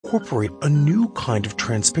incorporate a new kind of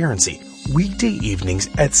transparency weekday evenings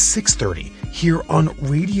at 6:30 here on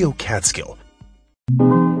Radio Catskill.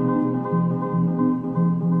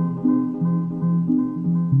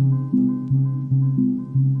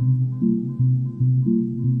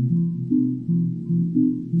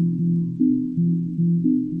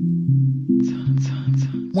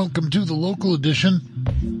 Welcome to the local edition.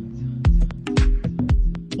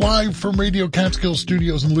 Live from Radio Catskills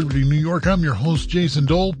Studios in Liberty, New York. I'm your host, Jason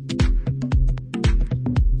Dole.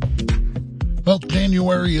 Well,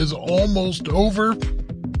 January is almost over.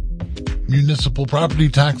 Municipal property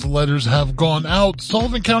tax letters have gone out.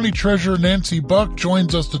 Sullivan County Treasurer Nancy Buck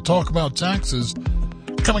joins us to talk about taxes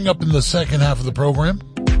coming up in the second half of the program.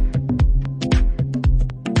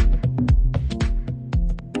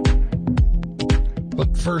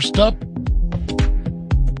 But first up,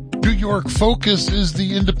 New York Focus is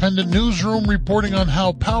the independent newsroom reporting on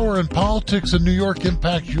how power and politics in New York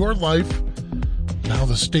impact your life and how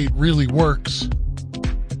the state really works.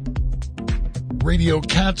 Radio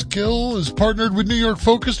Catskill is partnered with New York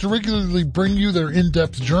Focus to regularly bring you their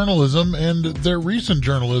in-depth journalism and their recent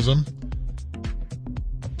journalism.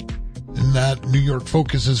 In that, New York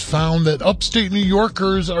Focus has found that upstate New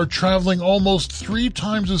Yorkers are traveling almost 3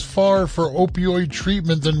 times as far for opioid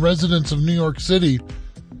treatment than residents of New York City.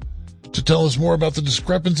 To tell us more about the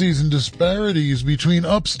discrepancies and disparities between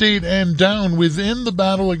upstate and down within the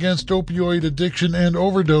battle against opioid addiction and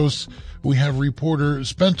overdose, we have reporter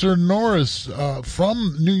Spencer Norris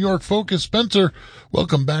from New York Focus. Spencer,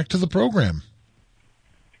 welcome back to the program.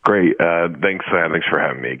 Great. Thanks for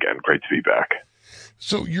having me again. Great to be back.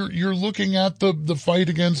 So you're looking at the fight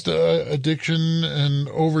against addiction and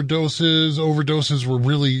overdoses. Overdoses were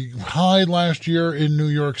really high last year in New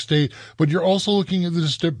York State, but you're also looking at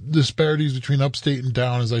the disparities between upstate and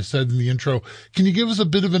down, as I said in the intro. Can you give us a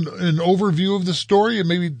bit of an overview of the story and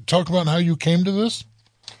maybe talk about how you came to this?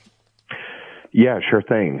 Yeah, sure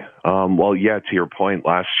thing. To your point,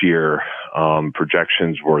 last year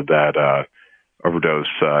projections were that overdose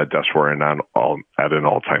deaths were at an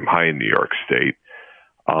all-time high in New York State.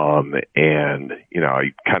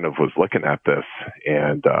 I kind of was looking at this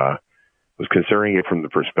and was considering it from the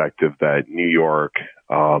perspective that New York,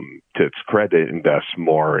 to its credit, invests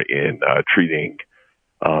more in treating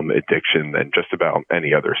addiction than just about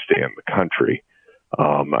any other state in the country.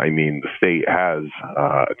 The state has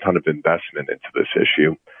a ton of investment into this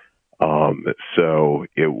issue. So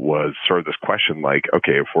it was sort of this question like,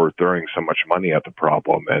 okay, if we're throwing so much money at the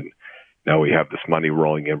problem and now we have this money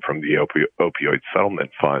rolling in from the opioid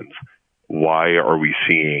settlement funds, why are we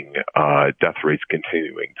seeing death rates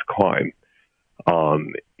continuing to climb?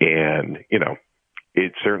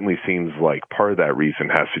 It certainly seems like part of that reason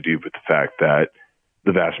has to do with the fact that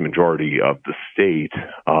the vast majority of the state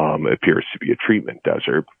appears to be a treatment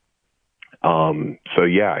desert.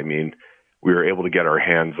 We were able to get our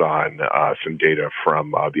hands on some data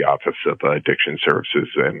from the Office of Addiction Services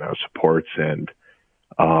and Supports, and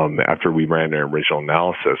after we ran an original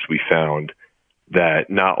analysis, we found that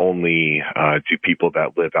not only do people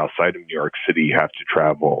that live outside of New York City have to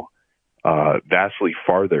travel vastly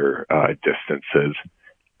farther distances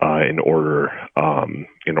in order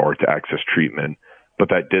to access treatment, but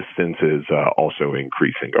that distance is also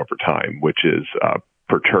increasing over time, which is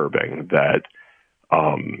perturbing. That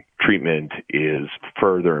treatment is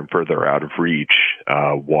further and further out of reach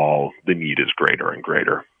while the need is greater and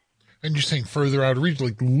greater. And you're saying further out of reach,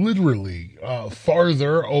 like literally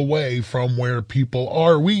farther away from where people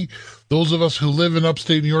are. Those of us who live in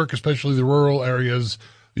upstate New York, especially the rural areas,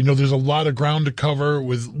 there's a lot of ground to cover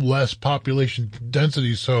with less population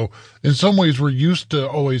density. So in some ways, we're used to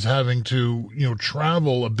always having to,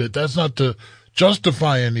 travel a bit. That's not to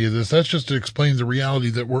justify any of this. That's just to explain the reality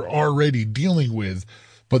that we're already dealing with.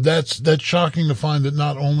 But that's shocking to find that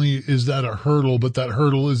not only is that a hurdle, but that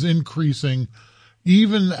hurdle is increasing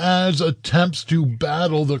even as attempts to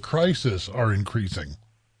battle the crisis are increasing.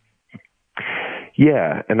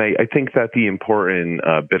 Yeah, and I think that the important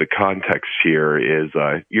bit of context here is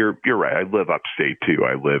you're right. I live upstate too.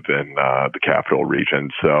 I live in the capital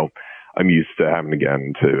region, so I'm used to having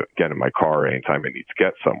to get in my car anytime I need to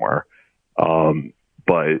get somewhere.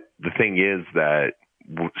 But the thing is that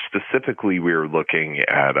specifically we were looking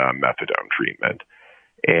at methadone treatment.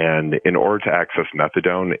 And in order to access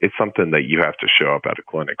methadone, it's something that you have to show up at a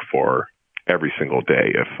clinic for every single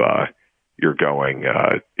day if you're going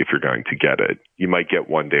to get it. You might get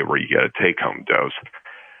one day where you get a take-home dose.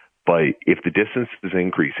 But if the distance is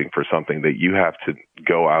increasing for something that you have to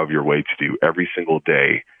go out of your way to do every single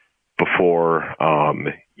day before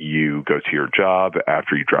you go to your job,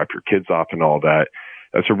 after you drop your kids off and all that,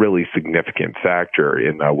 that's a really significant factor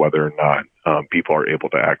in whether or not people are able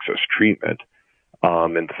to access treatment.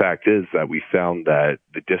 And the fact is that we found that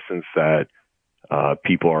the distance that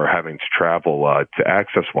people are having to travel to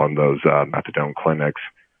access one of those methadone clinics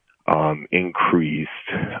increased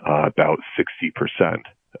about 60%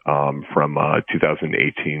 from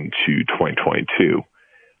 2018 to 2022.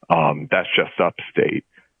 That's just upstate.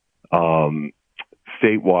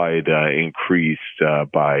 Statewide increased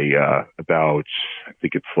by about, I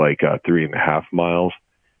think it's like 3.5 miles,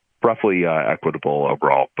 roughly equitable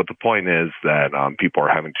overall. But the point is that people are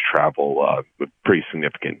having to travel a pretty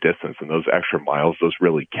significant distance, and those extra miles, those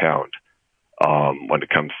really count when it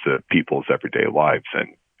comes to people's everyday lives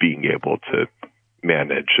and being able to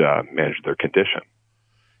manage their condition.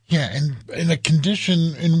 Yeah, and in a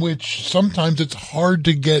condition in which sometimes it's hard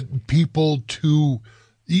to get people to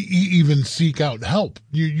even seek out help.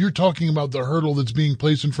 You're talking about the hurdle that's being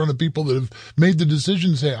placed in front of people that have made the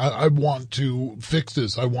decision to say, I want to fix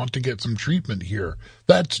this. I want to get some treatment here.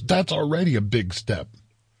 That's already a big step.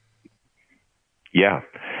 Yeah.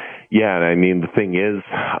 Yeah. And I mean, the thing is,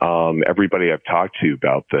 everybody I've talked to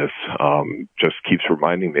about this just keeps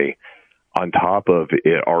reminding me, on top of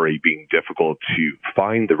it already being difficult to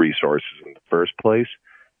find the resources in the first place,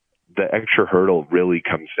 the extra hurdle really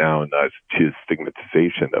comes down to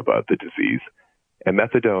stigmatization of the disease. And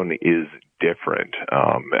methadone is different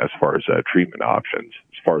as far as treatment options,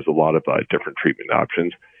 as far as a lot of different treatment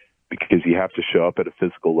options, because you have to show up at a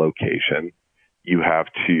physical location. You have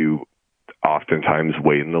to oftentimes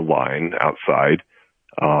wait in the line outside.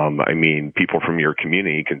 I mean, people from your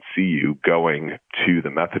community can see you going to the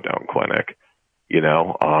methadone clinic,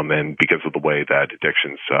 and because of the way that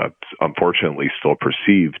addiction's unfortunately still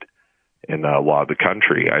perceived in a lot of the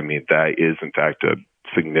country, I mean, that is, in fact, a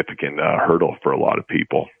significant hurdle for a lot of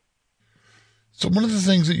people. So one of the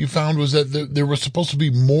things that you found was that there was supposed to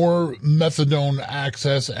be more methadone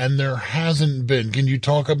access, and there hasn't been. Can you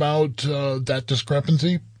talk about that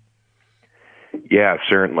discrepancy? Yeah,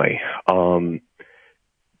 certainly.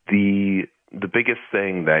 The biggest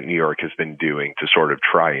thing that New York has been doing to sort of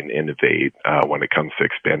try and innovate when it comes to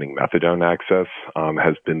expanding methadone access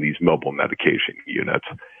has been these mobile medication units.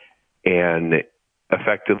 And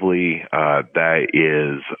effectively, that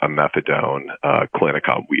is a methadone clinic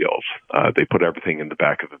on wheels. They put everything in the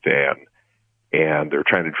back of a van, and they're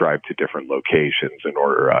trying to drive to different locations in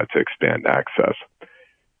order to expand access.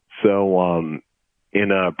 So in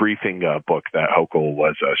a briefing book that Hochul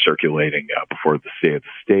was circulating before the State of the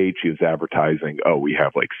State, she was advertising, we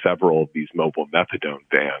have like several of these mobile methadone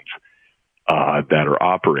vans that are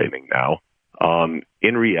operating now.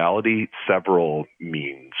 In reality, several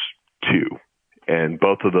means two, and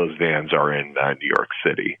both of those vans are in New York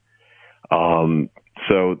City.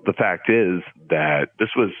 So the fact is that this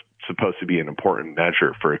was supposed to be an important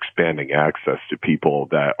measure for expanding access to people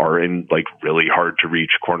that are in like really hard to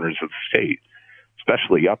reach corners of the state,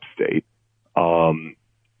 especially upstate.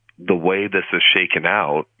 The way this is shaken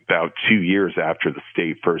out, about 2 years after the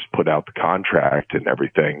state first put out the contract and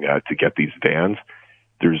everything to get these vans,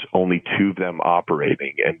 there's only 2 of them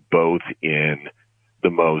operating, and both in the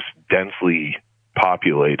most densely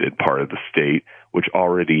populated part of the state, which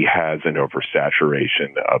already has an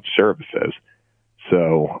oversaturation of services.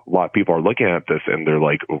 So a lot of people are looking at this and they're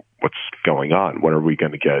like, what's going on? When are we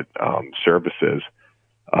going to get services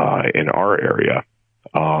in our area?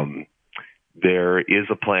 There is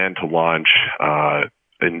a plan to launch an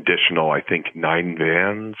additional, I think, 9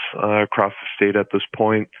 vans across the state at this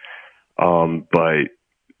point. But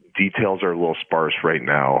details are a little sparse right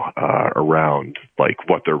now around like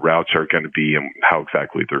what their routes are going to be and how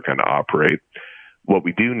exactly they're going to operate. What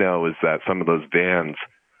we do know is that some of those vans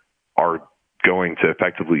are going to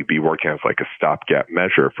effectively be working as like a stopgap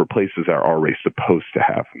measure for places that are already supposed to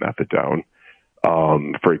have methadone.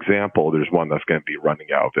 For example, there's one that's going to be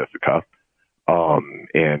running out of Ithaca.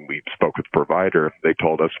 And we spoke with the provider. They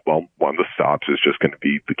told us, well, one of the stops is just going to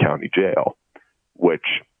be the county jail, which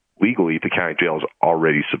legally the county jail is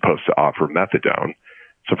already supposed to offer methadone.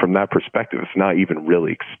 So from that perspective, it's not even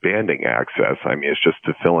really expanding access. I mean, it's just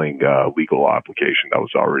fulfilling a legal obligation that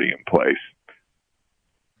was already in place.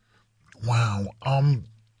 Wow.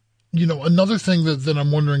 Another thing that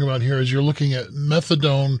I'm wondering about here is you're looking at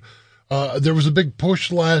methadone. There was a big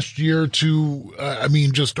push last year to,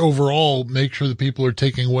 just overall make sure that people are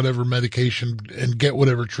taking whatever medication and get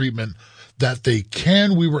whatever treatment that they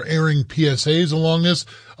can. We were airing PSAs along this,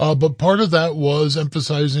 but part of that was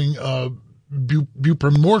emphasizing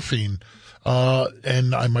buprenorphine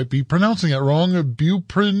and I might be pronouncing it wrong,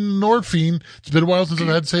 buprenorphine. It's been a while since I've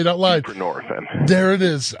had to say it out loud. Buprenorphine. There it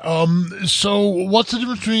is. So what's the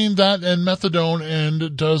difference between that and methadone,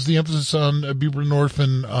 and does the emphasis on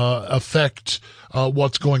buprenorphine affect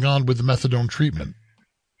what's going on with the methadone treatment?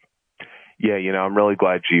 Yeah, I'm really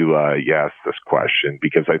glad you asked this question,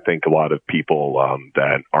 because I think a lot of people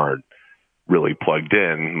that aren't really plugged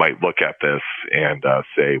in might look at this and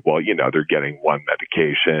say, well, they're getting one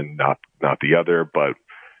medication, not the other, but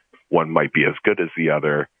one might be as good as the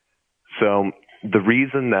other. So the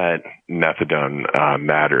reason that methadone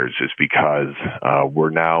matters is because we're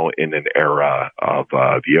now in an era of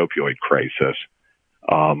the opioid crisis,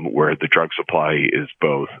 where the drug supply is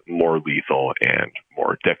both more lethal and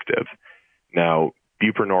more addictive. Now,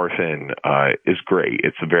 buprenorphine is great.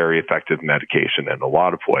 It's a very effective medication in a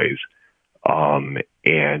lot of ways. And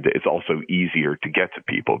it's also easier to get to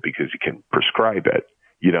people because you can prescribe it.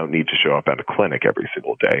 You don't need to show up at a clinic every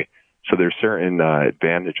single day. So there's certain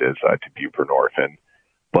advantages to buprenorphine.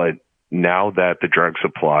 But now that the drug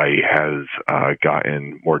supply has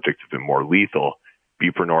gotten more addictive and more lethal,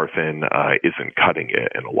 buprenorphine isn't cutting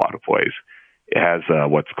it in a lot of ways. It has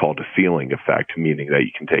what's called a ceiling effect, meaning that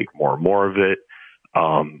you can take more and more of it,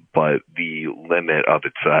 but the limit of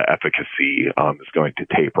its efficacy is going to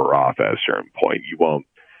taper off at a certain point. You won't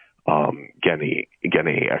get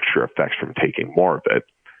any extra effects from taking more of it.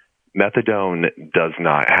 Methadone does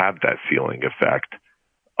not have that ceiling effect,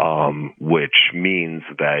 which means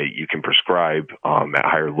that you can prescribe at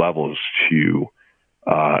higher levels to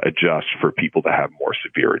adjust for people that have more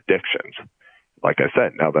severe addictions. Like I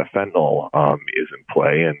said, now that fentanyl is in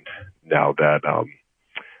play, and now that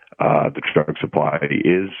the drug supply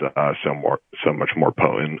is so much more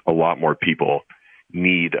potent, a lot more people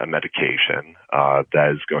need a medication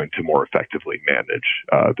that is going to more effectively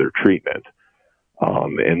manage their treatment.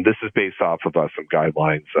 And this is based off of some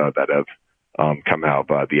guidelines that have come out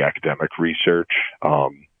by the academic research.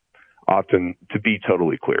 Often, to be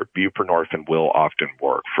totally clear, buprenorphine will often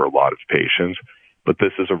work for a lot of patients, but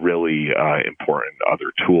this is a really important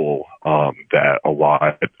other tool that a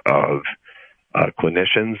lot of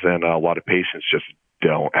clinicians and a lot of patients just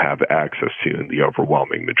don't have access to in the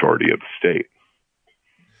overwhelming majority of the state.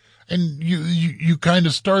 And you kind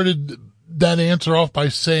of started that answer off by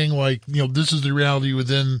saying, like, this is the reality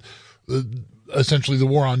within essentially the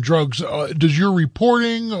war on drugs. Does your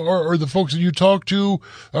reporting or the folks that you talk to,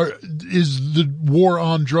 is the war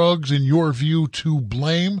on drugs, in your view, to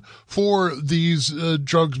blame for these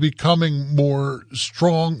drugs becoming more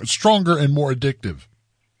stronger and more addictive?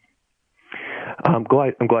 I'm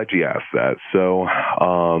glad you asked that. So,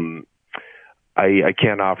 I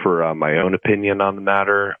can't offer my own opinion on the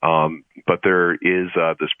matter, but there is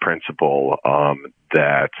this principle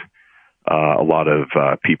that a lot of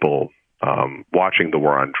people watching the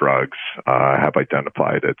war on drugs have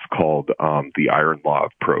identified. It's called the iron law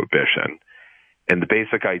of prohibition. And the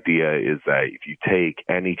basic idea is that if you take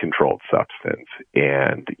any controlled substance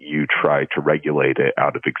and you try to regulate it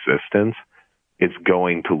out of existence, it's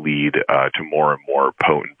going to lead to more and more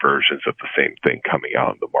potent versions of the same thing coming out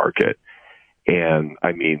on the market. And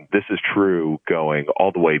I mean, this is true going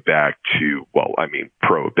all the way back to,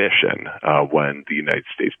 prohibition, when the United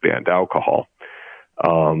States banned alcohol.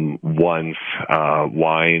 Once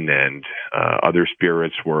wine and other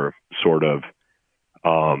spirits were sort of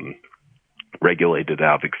regulated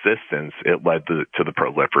out of existence, it led to the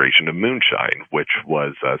proliferation of moonshine, which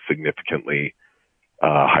was significantly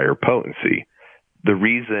higher potency. The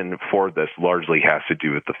reason for this largely has to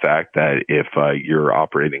do with the fact that if you're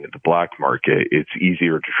operating in the black market, it's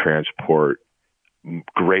easier to transport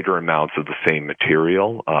greater amounts of the same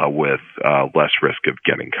material with less risk of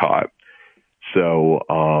getting caught. So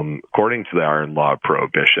according to the iron law of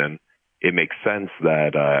prohibition, it makes sense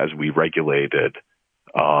that as we regulated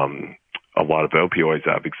a lot of opioids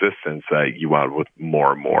out of existence, that you wound with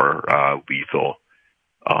more and more lethal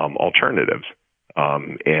alternatives.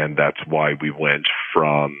 And that's why we went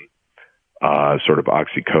from sort of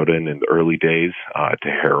oxycodone in the early days to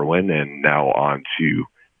heroin, and now on to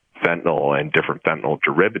fentanyl and different fentanyl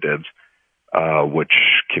derivatives, which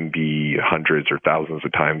can be hundreds or thousands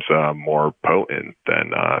of times more potent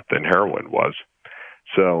than heroin was.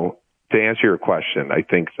 So to answer your question, I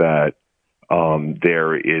think that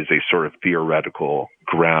there is a sort of theoretical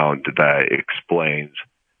ground that explains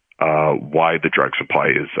why the drug supply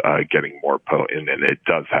is getting more potent, and it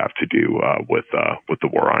does have to do with the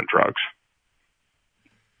war on drugs.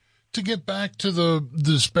 To get back to the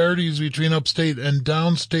disparities between upstate and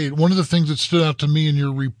downstate, one of the things that stood out to me in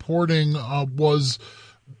your reporting was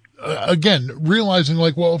again, realizing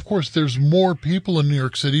like, well, of course, there's more people in New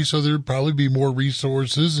York City, so there'd probably be more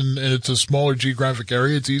resources, and it's a smaller geographic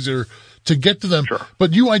area. It's easier to get to them. Sure.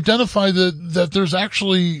 But you identify that there's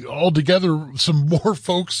actually altogether some more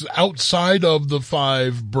folks outside of the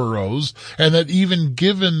 5 boroughs, and that even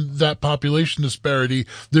given that population disparity,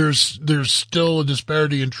 there's still a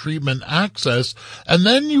disparity in treatment access. And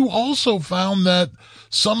then you also found that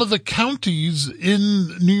some of the counties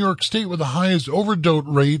in New York State with the highest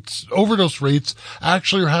overdose rates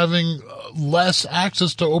actually are having less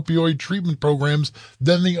access to opioid treatment programs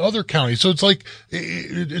than the other counties. So it's like,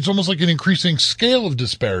 it's almost like an increasing scale of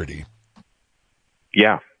disparity.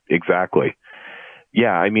 Yeah, exactly.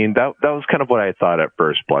 Yeah, I mean, that was kind of what I thought at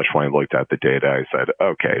first blush when I looked at the data. I said,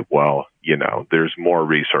 okay, well, there's more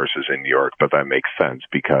resources in New York, but that makes sense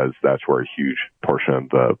because that's where a huge portion of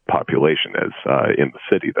the population is, in the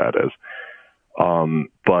city, that is.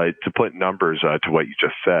 But to put numbers to what you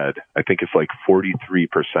just said, I think it's like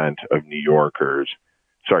 57% of New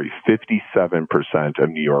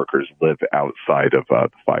Yorkers live outside of the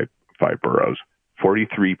five boroughs.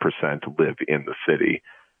 43% live in the city,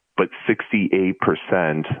 but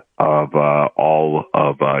 68% of all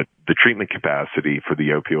of the treatment capacity for the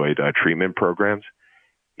opioid treatment programs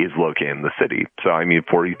is located in the city. So, I mean,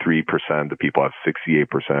 43% of the people have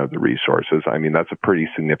 68% of the resources. I mean, that's a pretty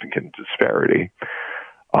significant disparity.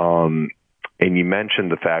 And you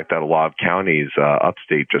mentioned the fact that a lot of counties,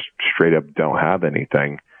 upstate, just straight up don't have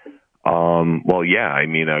anything. Well, yeah, I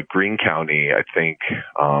mean, Greene County, I think,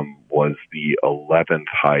 was the 11th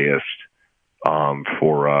highest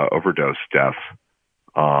for overdose deaths,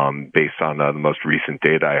 based on the most recent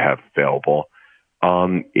data I have available.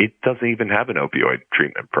 It doesn't even have an opioid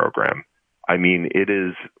treatment program. I mean, it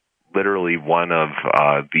is literally one of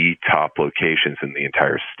the top locations in the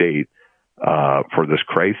entire state for this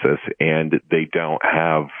crisis, and they don't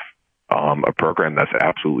have a program that's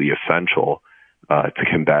absolutely essential to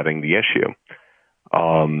combating the issue.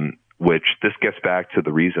 Which this gets back to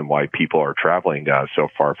the reason why people are traveling so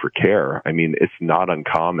far for care. I mean, it's not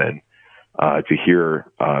uncommon to hear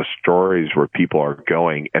stories where people are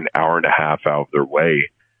going an hour and a half out of their way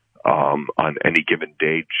on any given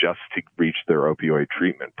day just to reach their opioid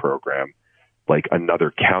treatment program, like another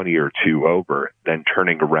county or two over, then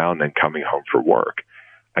turning around and coming home for work.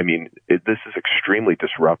 I mean, this is extremely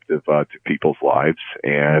disruptive to people's lives,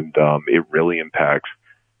 and it really impacts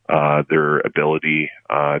their ability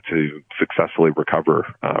to successfully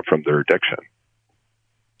recover from their addiction.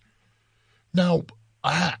 Now,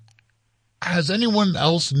 has anyone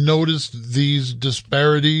else noticed these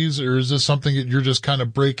disparities, or is this something that you're just kind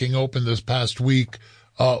of breaking open this past week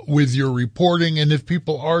with your reporting? And if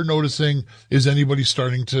people are noticing, is anybody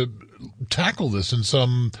starting to tackle this in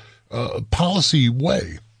some policy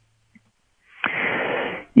way?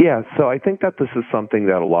 Yeah, so I think that this is something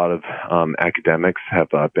that a lot of academics have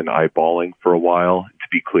been eyeballing for a while. To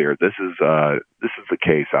be clear, this is the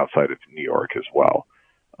case outside of New York as well.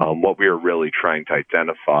 What we were really trying to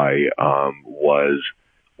identify was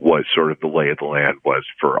what sort of the lay of the land was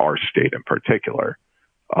for our state in particular.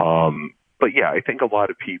 But yeah, I think a lot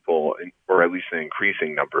of people, or at least an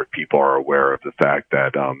increasing number of people, are aware of the fact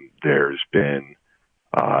that there's been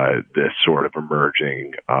this sort of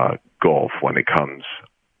emerging gulf when it comes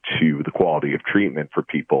to the quality of treatment for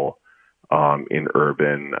people in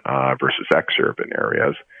urban versus ex-urban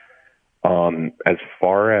areas. As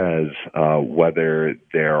far as whether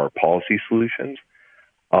there are policy solutions,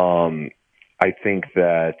 I think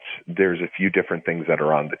that there's a few different things that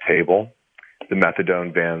are on the table. The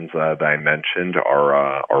methadone bans that I mentioned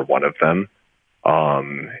are one of them,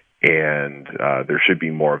 and there should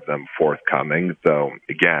be more of them forthcoming. Though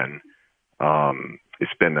again,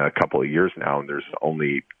 it's been a couple of years now, and there's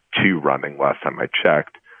only 2 running last time I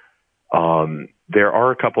checked. There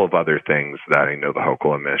are a couple of other things that I know the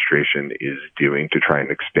Hochul administration is doing to try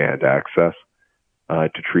and expand access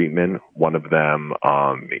to treatment. One of them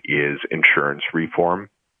is insurance reform.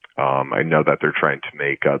 I know that they're trying to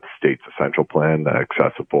make the state's essential plan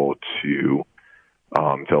accessible to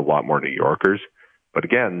a lot more New Yorkers. But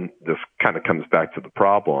again, this kind of comes back to the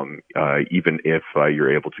problem. Even if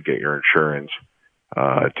you're able to get your insurance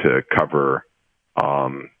to cover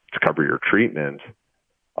your treatment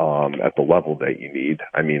at the level that you need,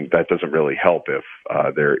 I mean, that doesn't really help if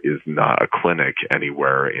there is not a clinic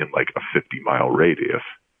anywhere in like a 50-mile radius,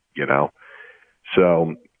 you know?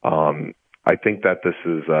 So I think that this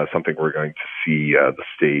is something we're going to see the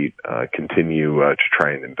state continue to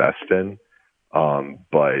try and invest in.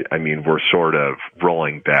 But I mean, we're sort of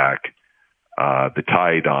rolling back the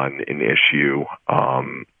tide on an issue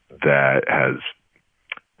that has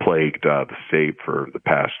plagued the state for the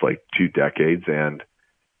past 2 decades, and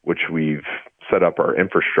which we've set up our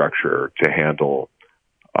infrastructure to handle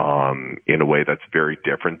in a way that's very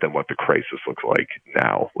different than what the crisis looks like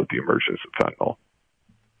now with the emergence of fentanyl.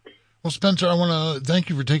 Well, Spencer, I want to thank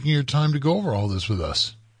you for taking your time to go over all this with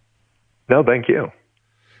us. No, thank you.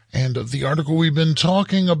 And the article we've been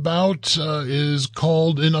talking about is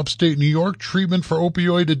called In Upstate New York, Treatment for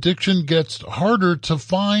Opioid Addiction Gets Harder to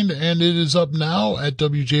Find, and it is up now at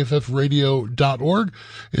WJFFradio.org.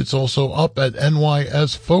 It's also up at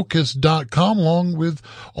nysfocus.com, along with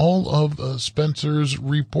all of Spencer's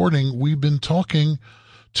reporting. We've been talking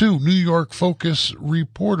to New York Focus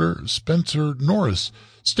reporter Spencer Norris.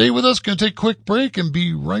 Stay with us, going to take a quick break and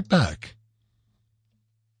be right back.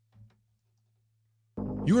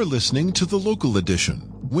 You are listening to The Local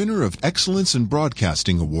Edition, winner of Excellence in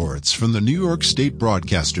Broadcasting Awards from the New York State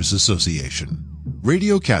Broadcasters Association.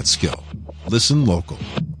 Radio Catskill. Listen local.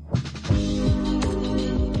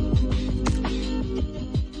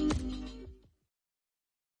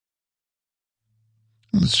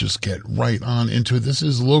 Let's just get right on into it. This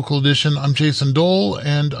is Local Edition. I'm Jason Dole,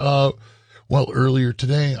 and earlier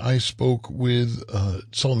today I spoke with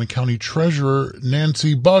Sullivan County Treasurer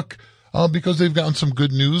Nancy Buck, because they've gotten some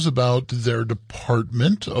good news about their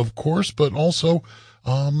department, of course, but also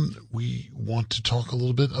we want to talk a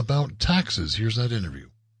little bit about taxes. Here's that interview.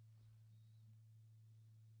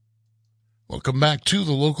 Welcome back to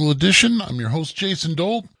the Local Edition. I'm your host, Jason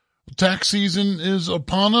Dole. Tax season is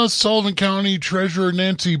upon us. Sullivan County Treasurer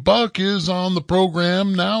Nancy Buck is on the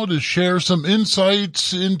program now to share some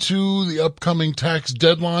insights into the upcoming tax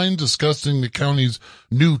deadline, discussing the county's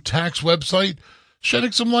new tax website,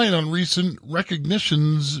 shedding some light on recent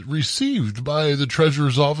recognitions received by the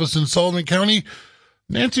Treasurer's Office in Sullivan County.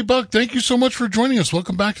 Nancy Buck, thank you so much for joining us.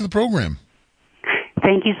 Welcome back to the program.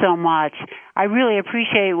 Thank you so much. I really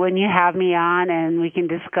appreciate when you have me on and we can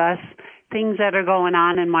discuss things that are going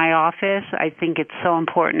on in my office. I think it's so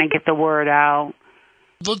important to get the word out.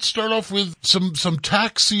 Let's start off with some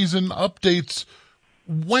tax season updates.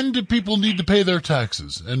 When do people need to pay their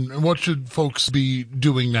taxes, and what should folks be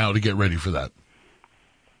doing now to get ready for that?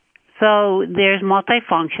 So there's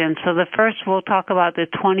multifunction. So the first, we'll talk about the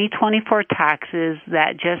 2024 taxes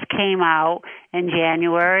that just came out in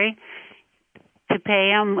January. To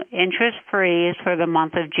pay them interest-free is for the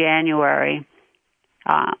month of January.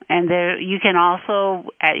 And there, you can also,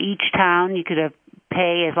 at each town, you could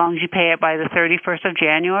pay, as long as you pay it by the 31st of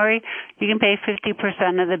January, you can pay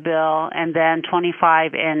 50% of the bill, and then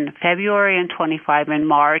 25 in February and 25 in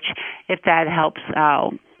March, if that helps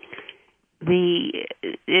out.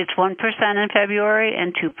 It's 1% in February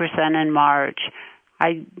and 2% in March.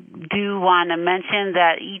 I do want to mention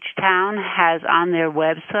that each town has on their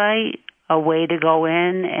website a way to go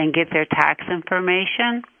in and get their tax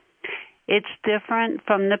information. It's different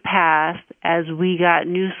from the past as we got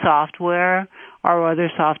new software. Our other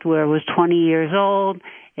software was 20 years old.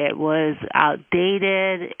 It was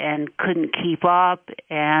outdated and couldn't keep up,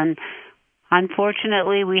 and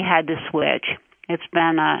unfortunately we had to switch. It's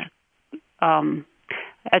been a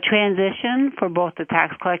transition for both the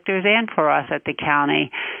tax collectors and for us at the county,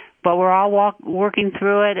 but we're all working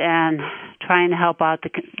through it and trying to help out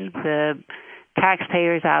the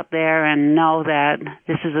taxpayers out there and know that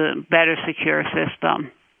this is a better, secure system.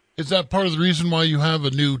 Is that part of the reason why you have a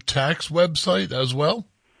new tax website as well?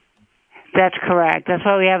 That's correct. That's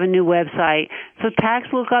why we have a new website. So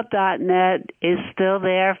taxlookup.net is still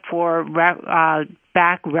there for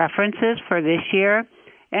back references for this year.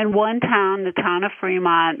 And one town, the town of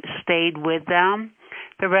Fremont, stayed with them.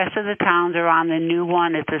 The rest of the towns are on the new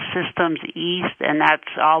one. It's a Systems East, and that's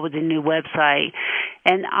all with the new website.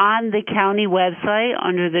 And on the county website,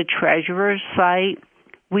 under the treasurer's site,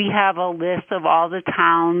 we have a list of all the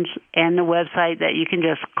towns and the website that you can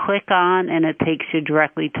just click on, and it takes you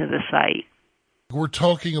directly to the site. We're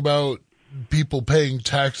talking about people paying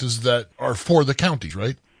taxes that are for the counties,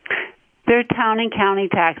 right? They're town and county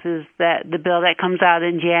taxes, that the bill that comes out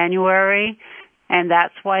in January, and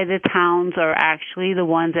that's why the towns are actually the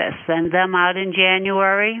ones that send them out in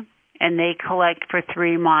January, and they collect for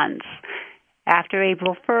 3 months. After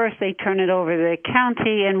April 1st, they turn it over to the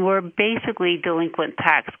county, and we're basically delinquent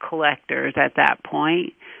tax collectors at that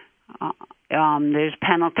point. There's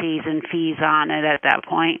penalties and fees on it at that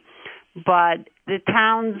point. But the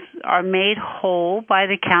towns are made whole by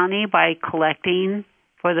the county by collecting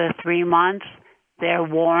for the 3 months. Their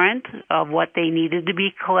warrant of what they needed to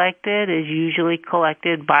be collected is usually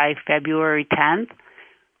collected by February 10th,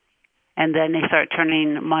 and then they start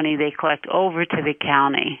turning money they collect over to the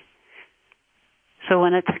county. So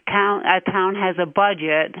when a town has a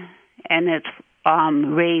budget and it's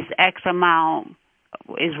raised X amount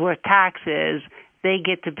is worth taxes, they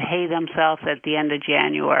get to pay themselves at the end of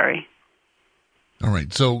January. All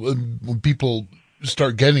right. So when people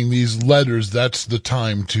start getting these letters, that's the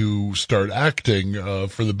time to start acting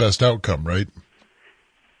for the best outcome, right?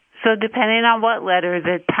 So depending on what letter,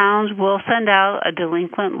 the towns will send out a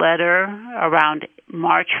delinquent letter around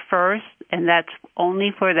March 1st, and that's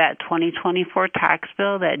only for that 2024 tax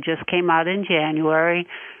bill that just came out in January,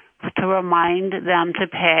 to remind them to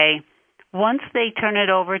pay. Once they turn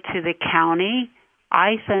it over to the county,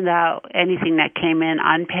 I send out anything that came in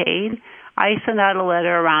unpaid. I send out a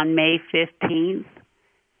letter around May 15th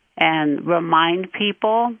and remind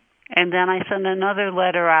people. And then I send another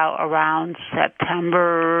letter out around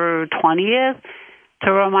September 20th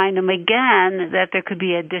to remind them again that there could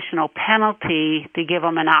be additional penalty, to give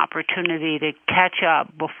them an opportunity to catch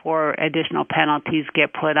up before additional penalties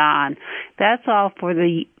get put on. That's all for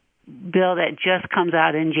the bill that just comes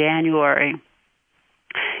out in January.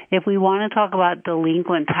 If we want to talk about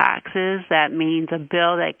delinquent taxes, that means a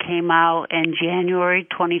bill that came out in January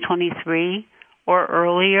 2023 or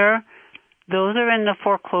earlier. Those are in the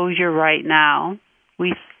foreclosure right now.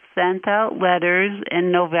 We sent out letters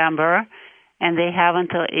in November, and they have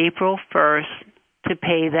until April 1st to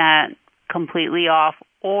pay that completely off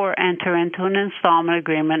or enter into an installment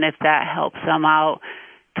agreement if that helps them out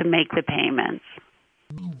to make the payments.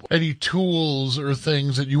 Any tools or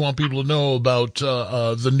things that you want people to know about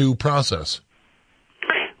the new process?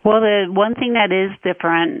 Well, the one thing that is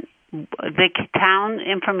different, the town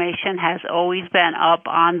information has always been up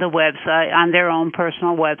on the website, on their own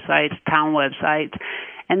personal websites, town websites,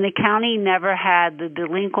 and the county never had the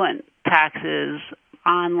delinquent taxes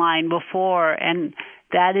online before, and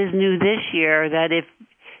that is new this year, that if,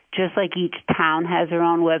 just like each town has their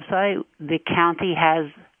own website, the county has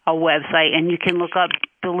a website, and you can look up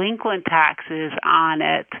delinquent taxes on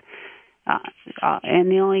it. And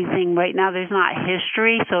the only thing right now, there's not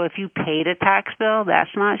history, so if you paid a tax bill, that's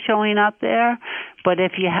not showing up there. But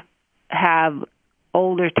if you have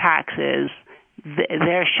older taxes,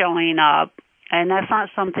 they're showing up, and that's not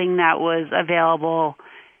something that was available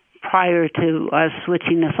prior to us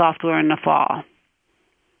switching the software in the fall.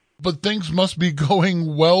 But things must be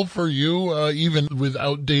going well for you, even with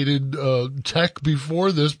outdated tech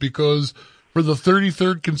before this, because for the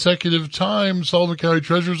 33rd consecutive time, Sullivan County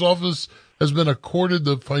Treasurer's Office has been accorded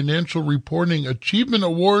the Financial Reporting Achievement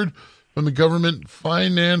Award from the Government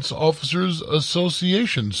Finance Officers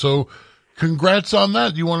Association. So congrats on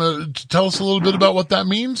that. You want to tell us a little bit about what that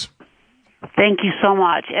means? Thank you so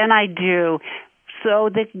much. And I do. So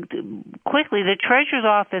quickly, the Treasurer's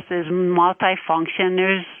Office is multifunction.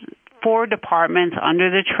 There's 4 departments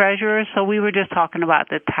under the Treasurer. So we were just talking about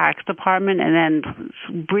the tax department, and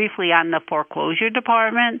then briefly on the foreclosure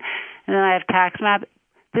department. And then I have tax map.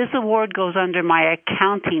 This award goes under my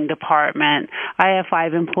accounting department. I have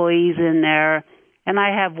 5 employees in there, and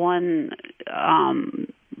I have one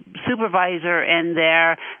supervisor in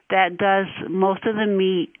there that does most of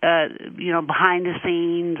the behind the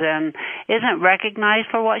scenes and isn't recognized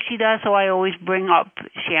for what she does. So I always bring up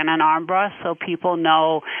Shannon Armbrust so people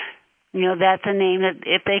know, that's a name that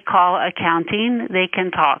if they call accounting, they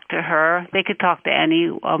can talk to her. They could talk to any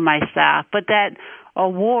of my staff. But that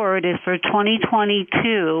award is for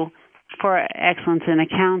 2022 for excellence in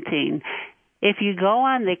accounting. If you go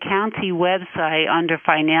on the county website under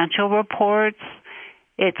financial reports,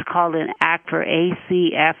 it's called an act for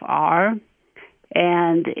ACFR,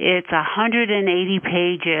 and it's 180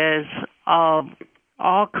 pages of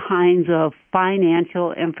all kinds of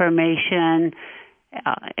financial information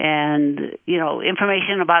and,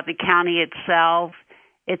 information about the county itself.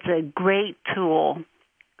 It's a great tool.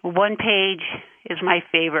 One page is my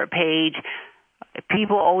favorite page.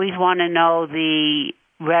 People always want to know the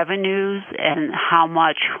revenues and how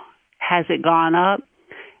much has it gone up.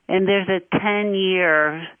 And there's a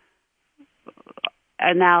 10-year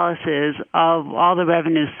analysis of all the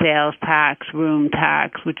revenue, sales tax, room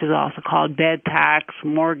tax, which is also called bed tax,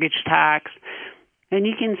 mortgage tax. And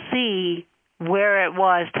you can see where it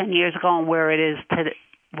was 10 years ago and where it is today,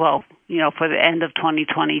 for the end of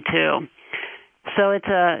 2022. So it's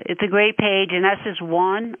a great page, and that's just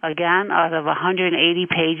one, again, out of 180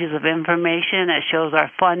 pages of information. It shows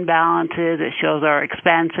our fund balances. It shows our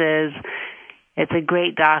expenses. It's a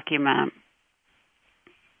great document.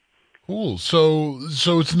 Cool. So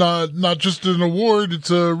it's not just an award, it's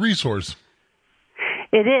a resource.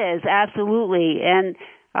 It is, absolutely. And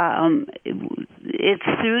It's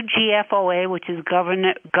through GFOA, which is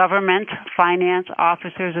Government Finance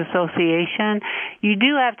Officers Association. You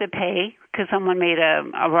do have to pay because someone made a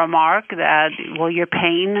remark that, well, you're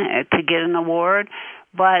paying to get an award.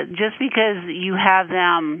 But just because you have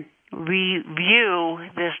them review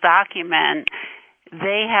this document,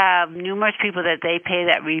 they have numerous people that they pay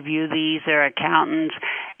that review these, their accountants,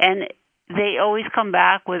 and they always come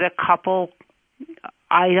back with a couple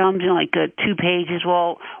items, like 2 pages.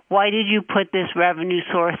 Well, why did you put this revenue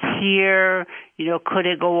source here? Could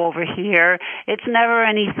it go over here? It's never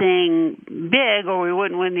anything big, or we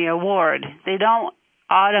wouldn't win the award. They don't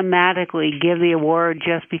automatically give the award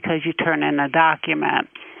just because you turn in a document.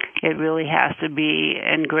 It really has to be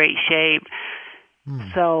in great shape.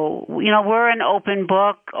 So, we're an open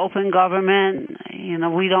book, open government.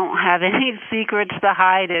 We don't have any secrets to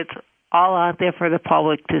hide. It's all out there for the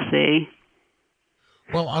public to see.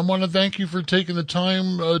 Well, I want to thank you for taking the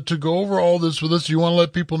time to go over all this with us. You want to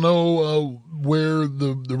let people know where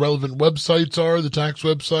the relevant websites are, the tax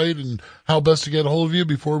website, and how best to get a hold of you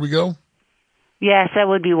before we go? Yes, that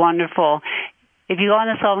would be wonderful. If you go on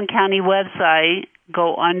the Sullivan County website,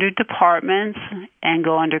 go under Departments and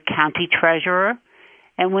go under County Treasurer.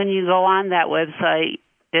 And when you go on that website,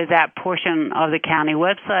 there's that portion of the county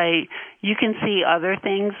website, you can see other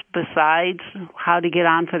things besides how to get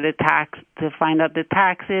on for the tax, to find out the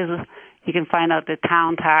taxes. You can find out the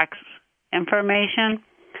town tax information.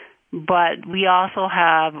 But we also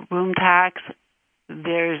have room tax.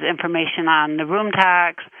 There's information on the room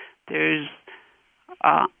tax. There's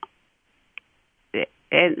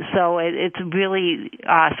and so it's really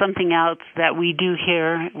something else that we do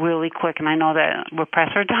here really quick, and I know that we're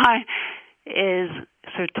pressed for time, is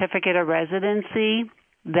certificate of residency.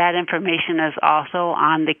 That information is also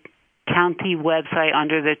on the county website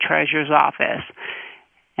under the treasurer's office,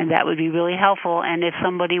 and that would be really helpful. And if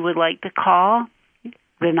somebody would like to call,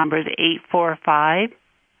 the number is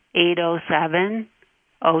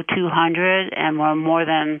 845-807-0200, and we're more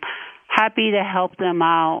than happy to help them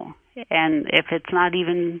out. And if it's not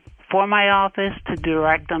even for my office, to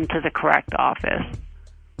direct them to the correct office.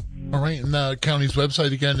 All right, and the county's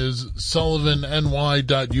website again is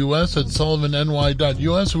sullivanny.us. That's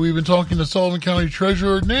sullivanny.us. We've been talking to Sullivan County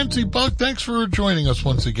Treasurer Nancy Buck. Thanks for joining us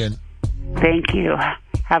once again. Thank you.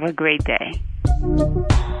 Have a great day.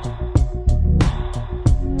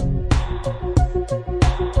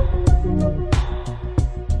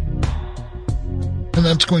 And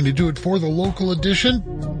that's going to do it for the local edition.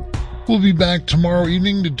 We'll be back tomorrow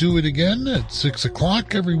evening to do it again at 6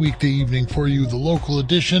 o'clock every weekday evening for you, the local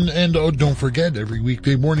edition. And don't forget, every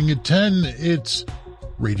weekday morning at 10, it's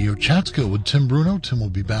Radio Catskill with Tim Bruno. Tim will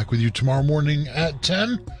be back with you tomorrow morning at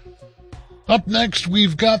 10. Up next,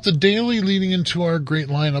 we've got the daily leading into our great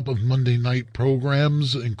lineup of Monday night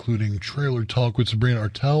programs, including Trailer Talk with Sabrina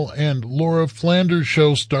Artel and Laura Flanders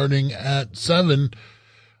show starting at 7.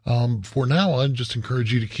 For now, I just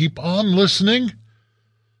encourage you to keep on listening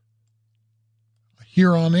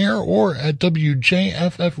here on air or at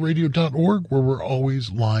wjffradio.org, where we're always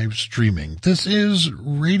live streaming. This is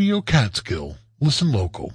Radio Catskill. Listen local.